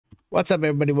What's up,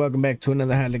 everybody? Welcome back to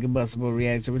another highly combustible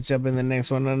reaction. We're jumping the next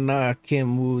one on our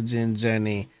Kim Woojin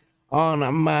journey.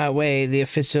 On My Way, the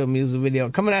official music video.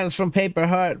 Coming at us from Paper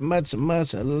Heart. Much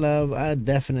love. I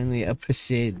definitely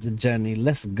appreciate the journey.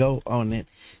 Let's go on it.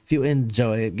 If you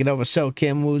enjoy it, get over, show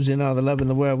Kim Woojin all the love in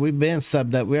the world. We've been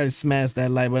subbed up. We already smashed that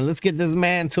like button. Let's get this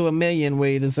man to 1 million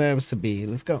where he deserves to be.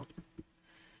 Let's go.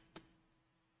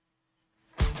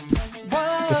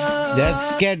 That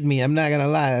scared me. I'm not gonna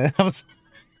lie.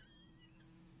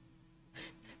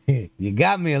 You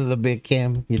got me a little bit,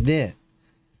 Kim. You did.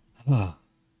 Oh.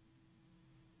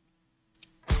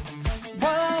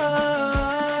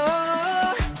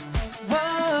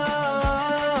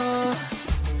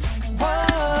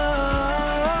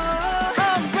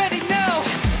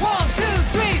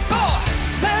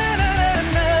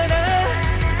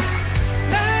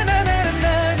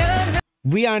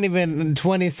 We aren't even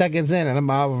 20 seconds in and I'm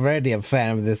already a fan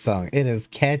of this song. It is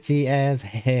catchy as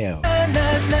hell.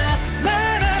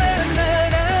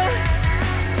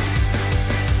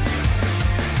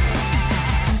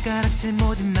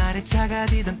 모진 말에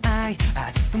작아지던 아이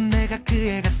아직도 내가 그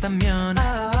애 같다면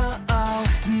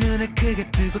두 눈을 크게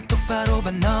뜨고 똑바로 봐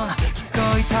너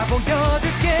기꺼이 다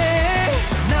보여줄게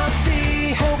Now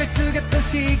see 고개 숙였던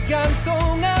시간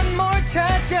동안 뭘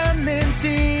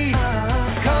찾았는지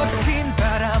거친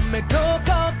바람에도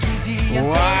꺾이지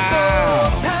않던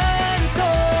한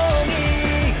송이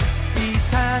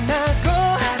이상하고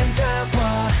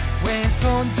아름다워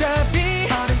왼손잡이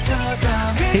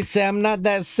He said, I'm not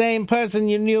that same person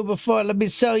you knew before. Let me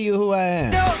show you who I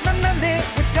am. I'm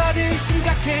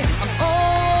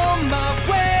on my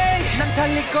way. 난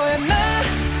달릴 거야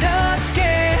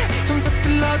나답게 좀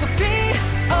서툴러도 be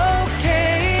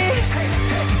okay.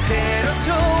 이대로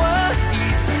좋아 이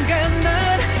순간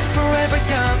난 forever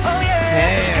young. Oh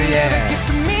yeah. 달려갈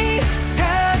기쁨이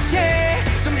작게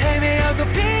좀 헤매어도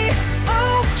be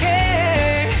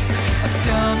okay.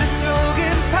 어쩌면 조금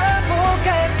바보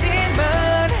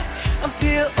같지만 I'm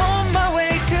still on my way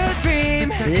to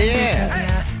dream.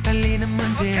 Yeah. 달리는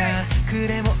문제야.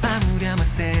 그래 뭐 아무렴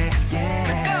어때?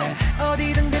 Yeah.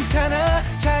 어디든 괜찮아.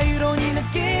 자유로운 이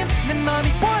느낌. 내 맘이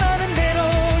원하는 대로.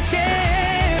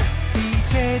 Yeah.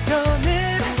 이제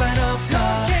더는 상관없어.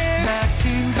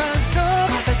 나침반 속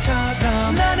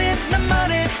화살처럼 나는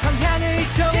나만의 방향을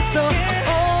정했어. I'm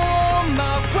on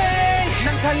my way.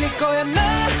 난 달릴 거야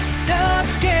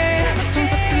나답게 좀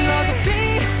서툴러도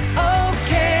be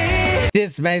okay.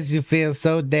 This makes you feel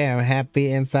so damn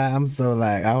happy inside. I'm so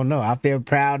like, I don't know. I feel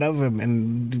proud of him.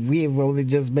 And we've only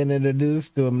just been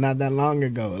introduced to him not that long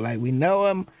ago. Like, we know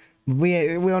him. We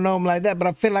don't know him like that. But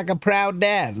I feel like a proud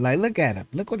dad. Like, look at him.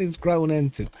 Look what he's grown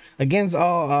into. Against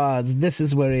all odds, this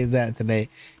is where he's at today.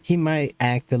 He might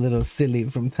act a little silly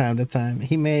from time to time.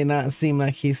 He may not seem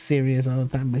like he's serious all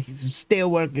the time. But he's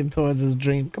still working towards his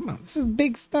dream. Come on. This is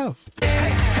big stuff.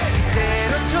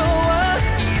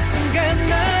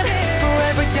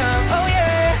 Forever young, oh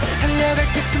yeah. 달려갈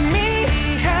기쁨이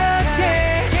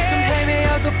작게 좀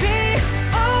헤매어도 be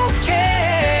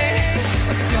okay.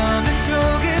 어쩌면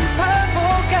조금 바보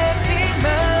같지만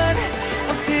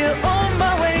I'm still on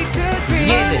my way to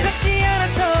dream. 같지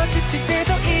않아서 지칠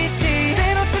때도 있지.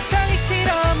 때론 세상이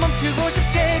싫어 멈추고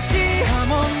싶겠지.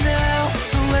 Come on now,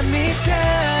 don't let me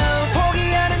down.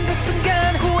 포기하는 그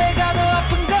순간 후회가 더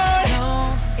아픈 걸.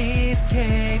 No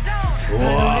escape.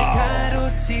 하루를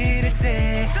가로지를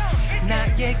때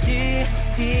나의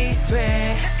길이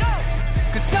돼.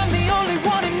 Cause I'm the only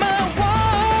one in my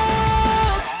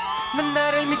world. 난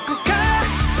나를 믿고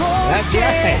가볼게. That's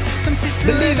right.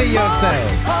 Believe in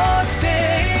yourself. 어때?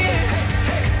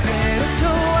 그대로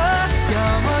좋아.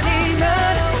 영원히 난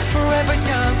forever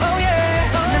young. Oh yeah.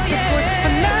 난 찾고 싶어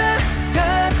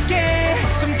나답게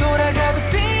좀 돌아가도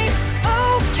be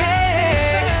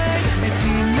okay. 내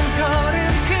딛는 걸음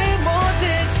그 모든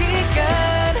시간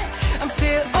I'm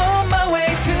still on my way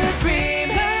to dream.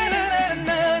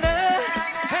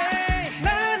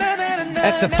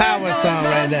 That's a power song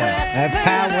right there. A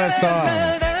power song.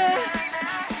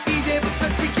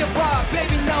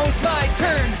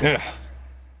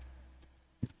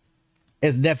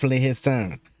 It's definitely his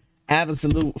turn.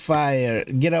 Absolute fire.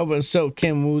 Get over and show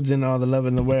Kim Woojin all the love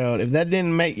in the world. If that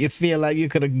didn't make you feel like you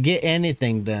could get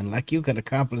anything done, like you could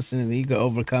accomplish anything, you could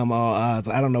overcome all odds,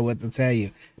 I don't know what to tell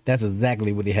you. That's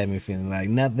exactly what he had me feeling like.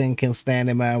 Nothing can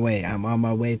stand in my way. I'm on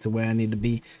my way to where I need to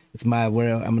be. It's my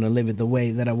world. I'm going to live it the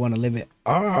way that I want to live it.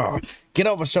 Oh, get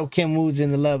over, show Kim Woojin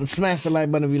the love. Smash the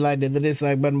like button if you liked it. The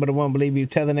dislike button, but I won't believe you.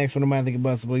 Tell the next one of my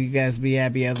combustible. You guys be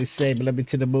happy, healthy, safe. But let me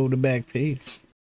to the move the back. Peace.